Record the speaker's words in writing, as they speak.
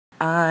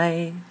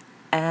I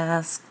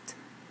asked,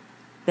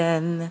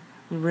 Ben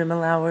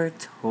Rimalower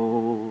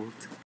told.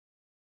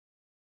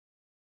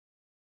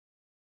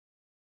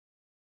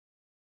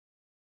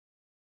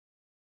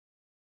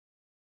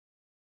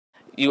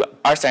 You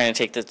are starting to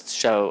take the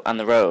show on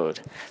the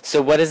road.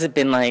 So what has it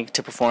been like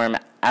to perform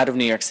out of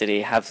New York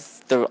City?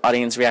 Have the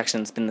audience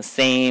reactions been the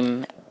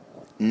same?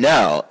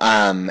 No,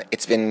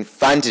 it's been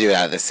fun to do it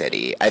out of the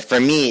city. For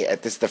me,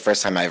 this is the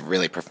first time I've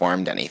really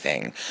performed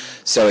anything,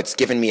 so it's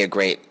given me a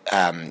great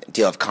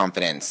deal of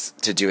confidence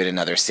to do it in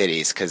other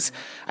cities, because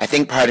I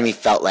think part of me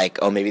felt like,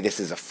 oh, maybe this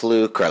is a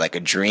fluke or like a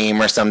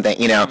dream or something,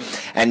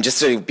 and just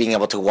sort of being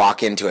able to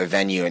walk into a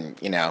venue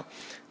and,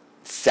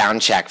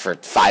 sound check for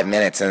 5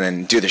 minutes and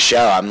then do the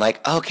show. I'm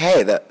like,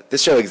 okay,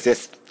 this show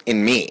exists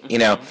in me,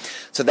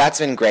 So that's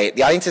been great.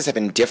 The audiences have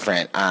been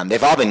different.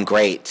 They've all been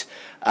great.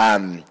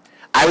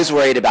 I was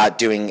worried about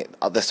doing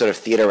the sort of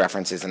theater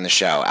references in the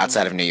show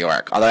outside of New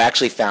York, although I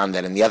actually found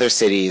that in the other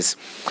cities,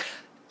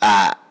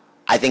 I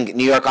think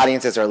New York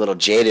audiences are a little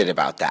jaded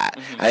about that.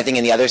 And I think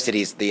in the other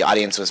cities, the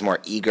audience was more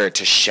eager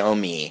to show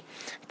me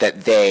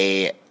that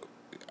they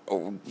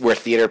were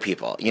theater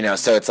people,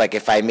 So it's like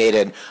if I made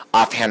an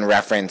offhand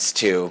reference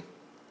to,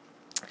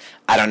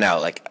 I don't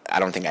know, I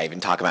don't think I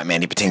even talk about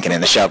Mandy Patinkin in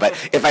the show, but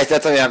if I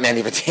said something about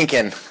Mandy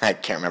Patinkin, I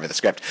can't remember the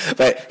script,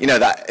 but,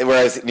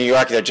 whereas New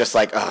York, they're just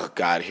like, oh,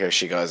 God, here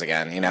she goes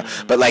again,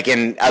 But,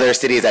 in other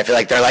cities, I feel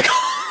like they're like,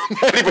 oh,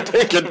 Mandy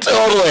Patinkin,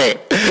 totally!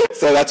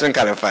 So that's been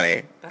kind of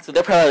funny. So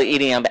they're probably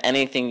eating up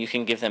anything you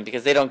can give them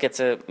because they don't get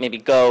to maybe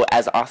go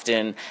as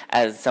often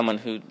as someone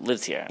who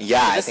lives here.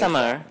 Yeah,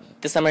 so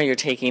this summer you're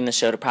taking the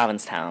show to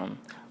Provincetown.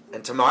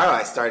 And tomorrow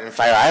I start in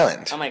Fire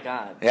Island. Oh, my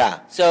God.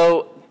 Yeah.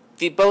 So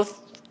both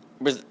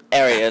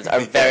areas are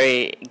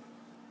very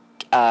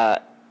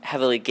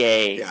heavily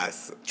gay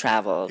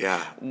travel.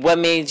 Yeah. What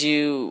made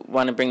you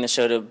want to bring the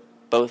show to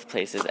both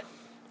places?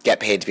 Get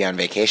paid to be on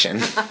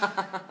vacation.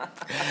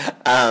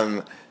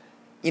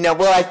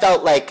 Well, I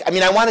felt like,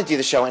 I want to do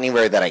the show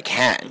anywhere that I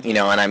can, and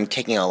I'm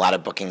taking a lot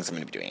of bookings. I'm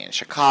going to be doing it in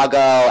Chicago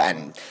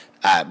and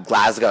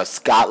Glasgow,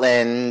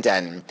 Scotland,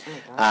 and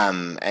a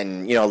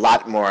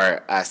lot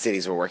more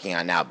cities we're working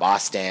on now,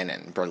 Boston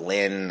and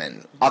Berlin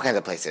and all kinds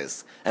of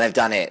places. And I've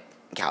done it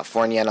in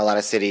California and a lot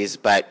of cities,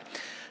 but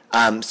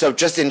so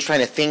just in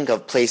trying to think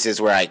of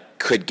places where I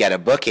could get a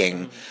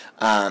booking,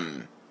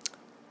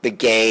 the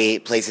gay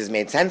places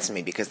made sense to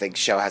me because the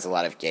show has a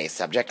lot of gay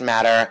subject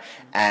matter,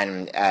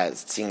 and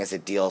seeing as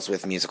it deals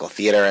with musical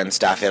theater and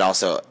stuff, it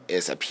also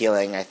is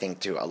appealing, I think,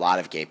 to a lot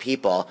of gay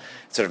people,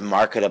 sort of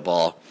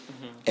marketable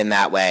in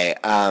that way.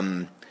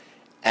 I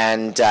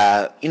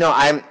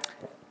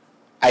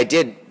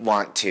did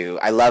want to.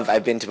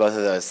 I've been to both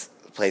of those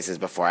places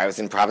before. I was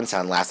in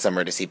Provincetown last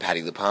summer to see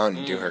Patti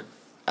and do her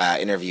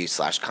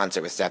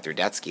interview/concert with Seth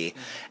Rudetsky,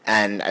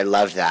 and I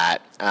loved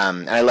that.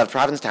 And I loved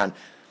Provincetown.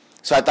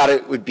 So I thought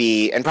it would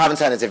be, and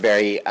Provincetown is a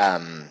very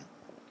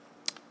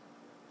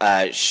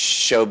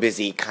show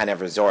busy kind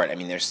of resort.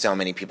 There's so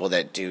many people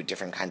that do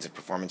different kinds of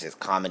performances,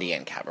 comedy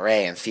and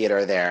cabaret and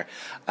theater there.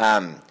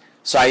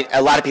 So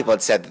a lot of people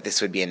had said that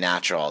this would be a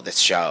natural, this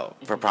show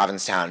for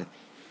Provincetown.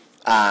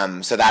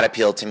 So that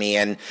appealed to me,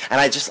 and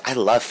I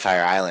love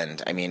Fire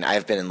Island.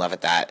 I've been in love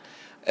with that.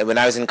 When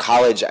I was in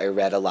college, I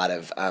read a lot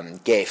of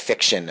gay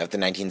fiction of the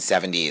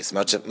 1970s,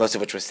 most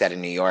of which was set in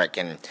New York,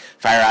 and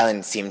Fire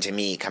Island seemed to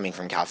me, coming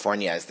from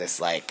California, as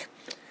this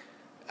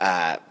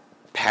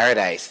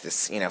paradise,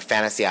 this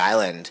fantasy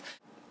island.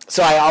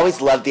 So I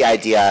always loved the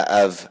idea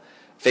of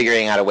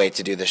figuring out a way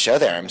to do the show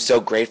there. I'm so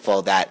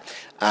grateful that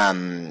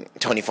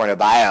Tony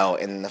Fornabayo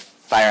in the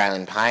Fire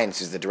Island Pines,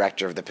 who's the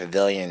director of the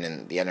pavilion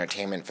and the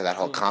entertainment for that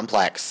whole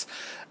complex,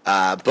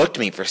 booked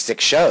me for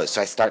 6 shows.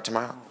 So I start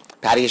tomorrow.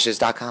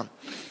 PattiIssues.com.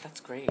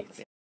 That's great.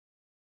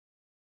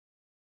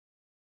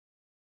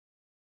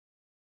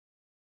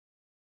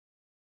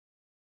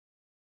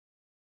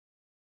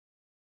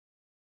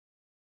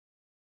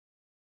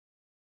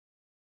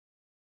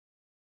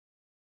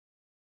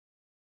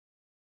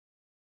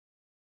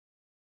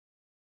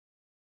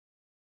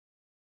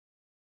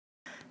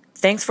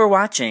 Thanks for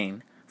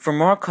watching. For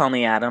more Call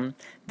Me Adam,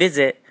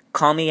 visit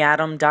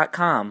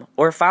callmeadam.com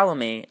or follow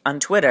me on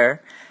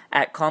Twitter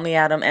at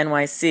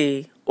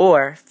callmeadamnyc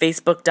or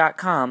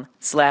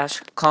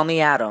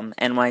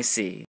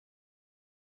facebook.com/callmeadamnyc.